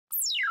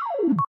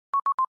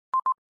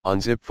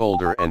Unzip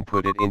folder and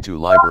put it into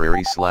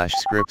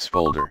library/scripts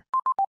folder.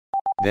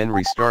 Then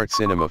restart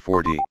Cinema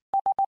 4D.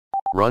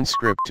 Run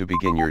script to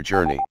begin your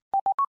journey.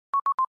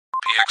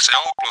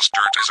 PXL plus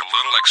Dirt is a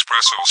little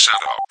espresso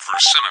setup for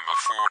Cinema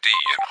 4D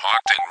and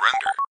Octane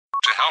render,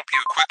 to help you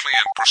quickly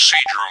and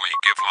procedurally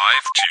give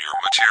life to your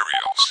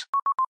materials.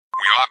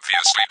 We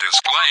obviously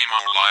disclaim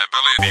our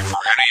liability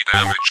for any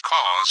damage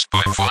caused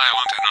by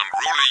violent and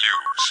unruly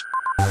use.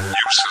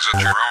 Use is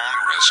at your own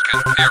risk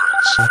and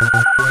perils.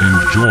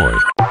 Enjoy.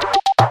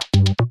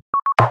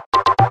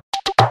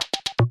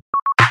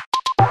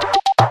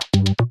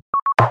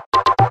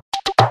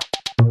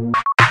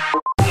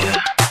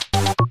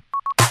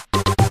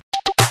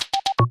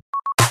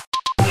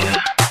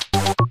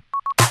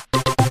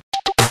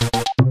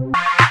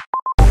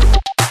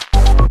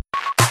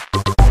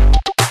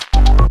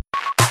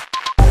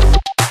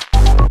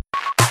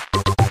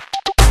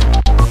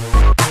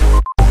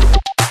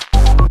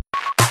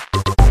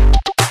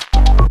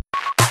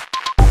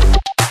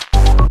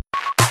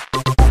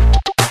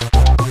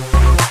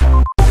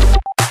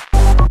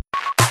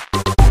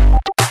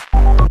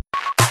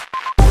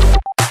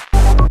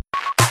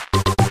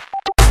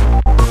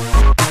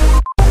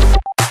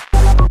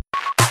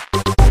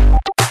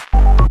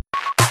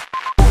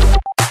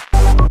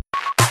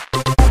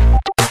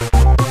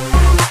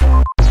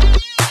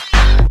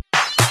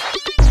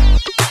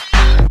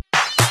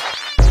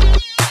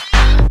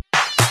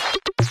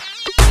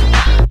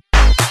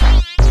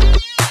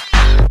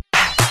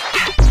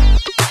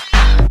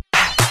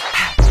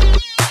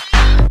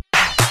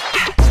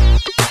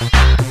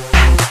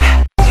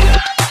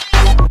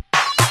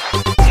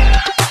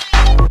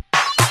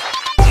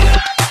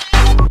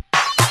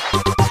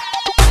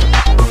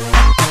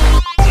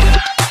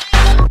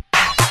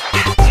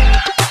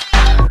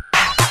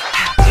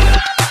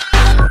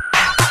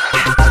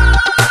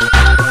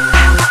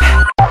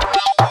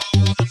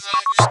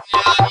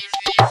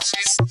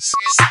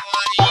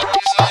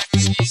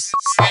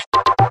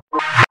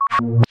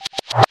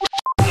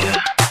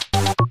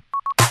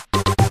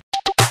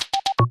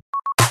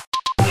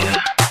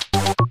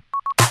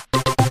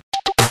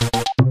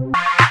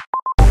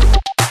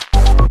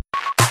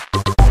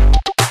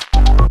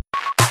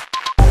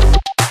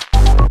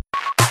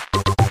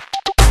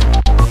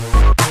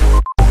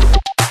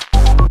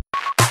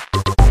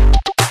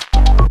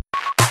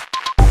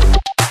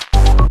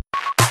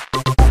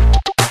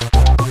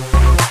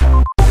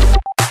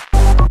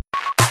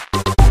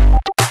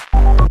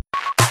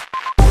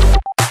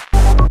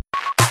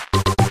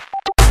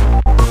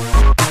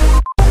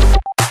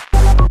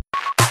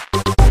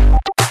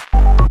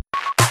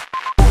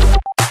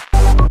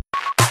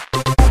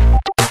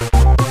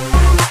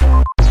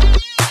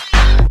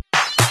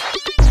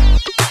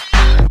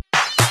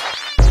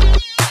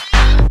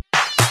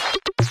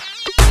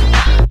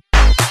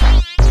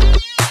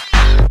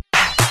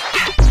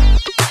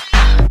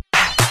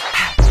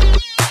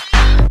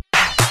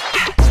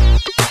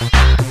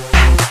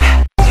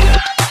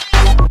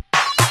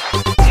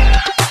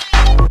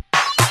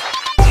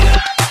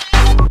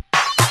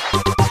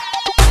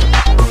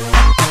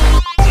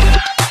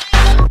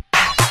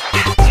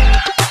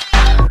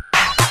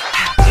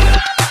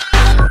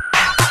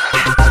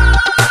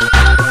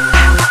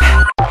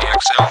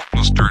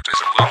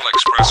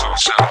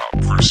 Setup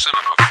for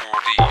Cinema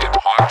 4D and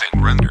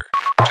Octane render,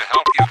 to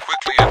help you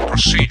quickly and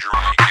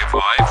procedurally give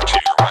life to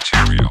your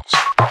materials.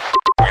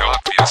 We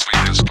obviously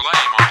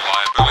disclaim our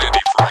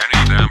liability for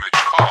any damage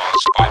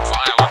caused by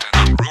violent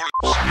and unruly.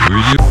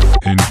 Will you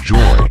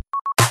enjoy?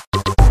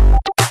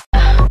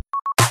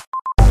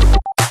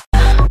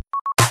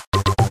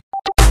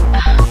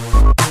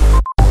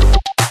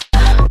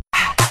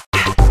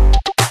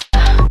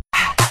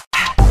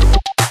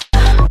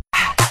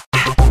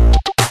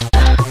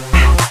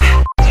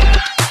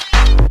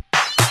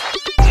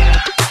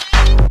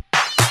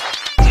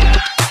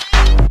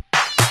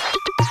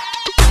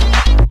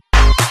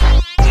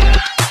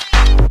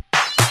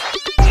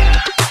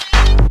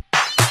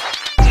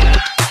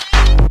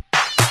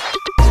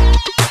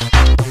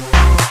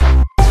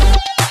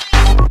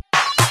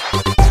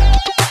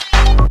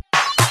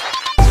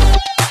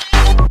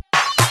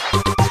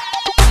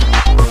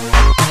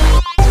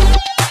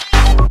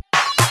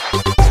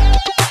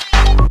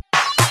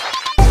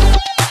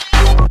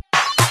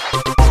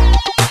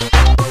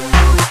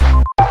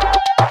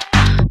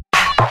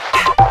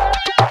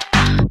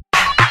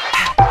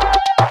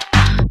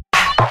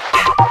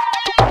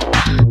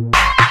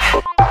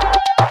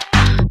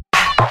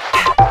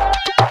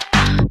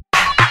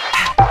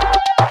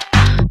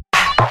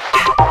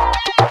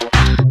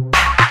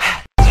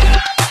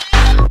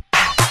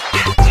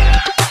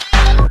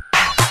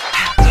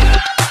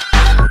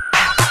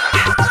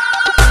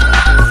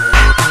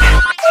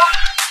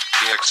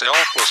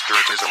 PXL plus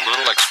Dirt is a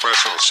little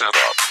espresso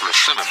setup for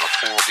Cinema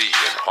 4D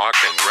and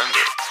Octane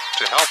render,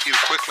 to help you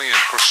quickly and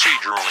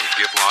procedurally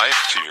give life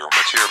to your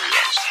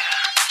materials.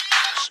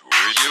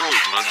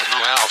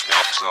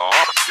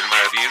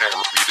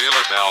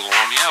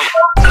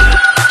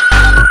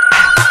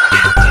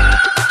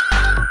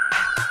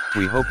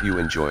 We hope you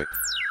enjoy.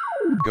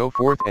 Go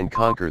forth and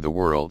conquer the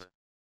world.